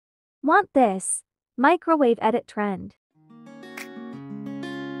want this microwave edit trend.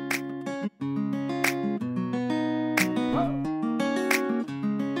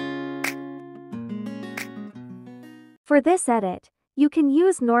 For this edit, you can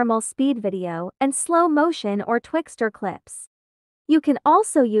use normal speed video and slow motion or Twixtor clips. You can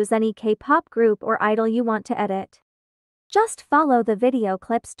also use any K-pop group or idol you want to edit. Just follow the video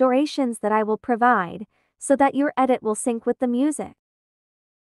clips durations that I will provide, so that your edit will sync with the music.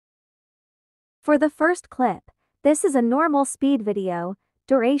 For the first clip, this is a normal speed video,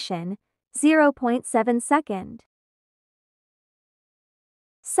 duration 0.7 second.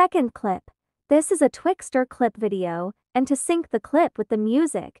 Second clip, this is a Twixtor clip video, and to sync the clip with the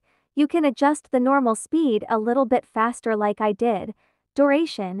music, you can adjust the normal speed a little bit faster like I did,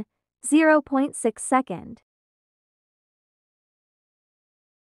 duration 0.6 second.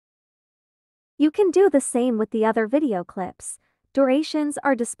 You can do the same with the other video clips, durations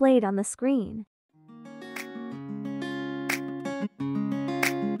are displayed on the screen.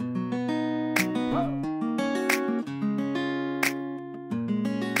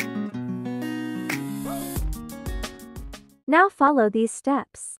 Now follow these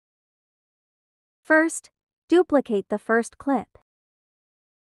steps. First, duplicate the first clip.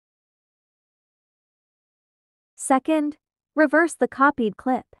 Second, reverse the copied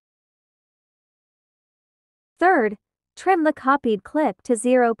clip. Third, trim the copied clip to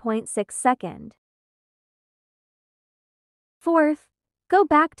 0.6 second. Fourth, go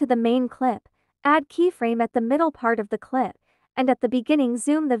back to the main clip, add keyframe at the middle part of the clip, and at the beginning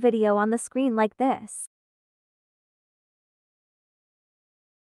zoom the video on the screen like this.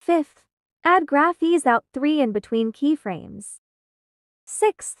 Fifth, add graph ease out 3 in between keyframes.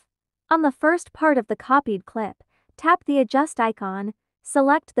 Sixth, on the first part of the copied clip, tap the adjust icon,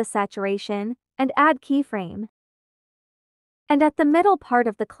 select the saturation, and add keyframe. And at the middle part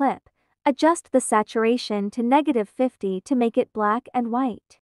of the clip, adjust the saturation to -50 to make it black and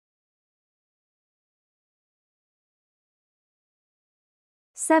white.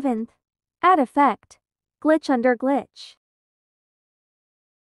 Seventh, add effect, glitch under glitch.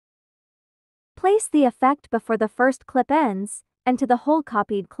 Place the effect before the first clip ends, and to the whole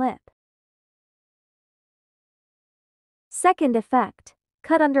copied clip. Second effect,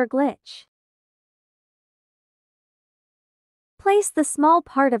 cut under glitch. Place the small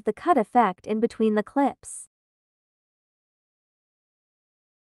part of the cut effect in between the clips.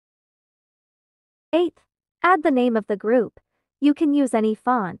 Eighth, add the name of the group. You can use any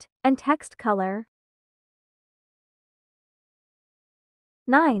font and text color.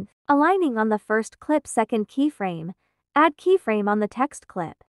 Ninth, aligning on the first clip second keyframe, add keyframe on the text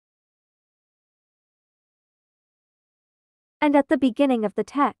clip. And at the beginning of the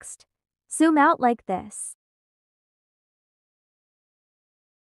text, zoom out like this.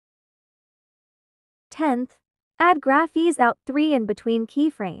 10th, add graph ease out 3 in between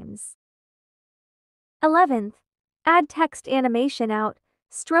keyframes. 11th, add text animation out,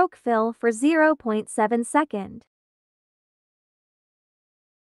 stroke fill for 0.7 second.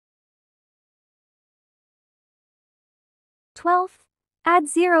 12th, add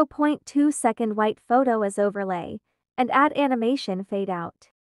 0.2 second white photo as overlay, and add animation fade out.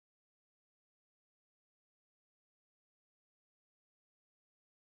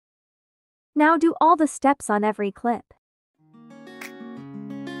 Now do all the steps on every clip.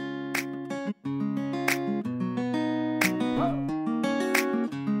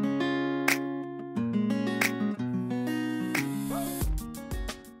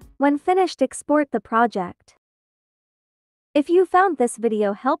 When finished, export the project. If you found this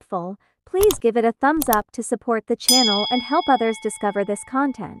video helpful, please give it a thumbs up to support the channel and help others discover this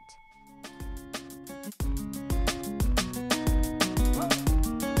content.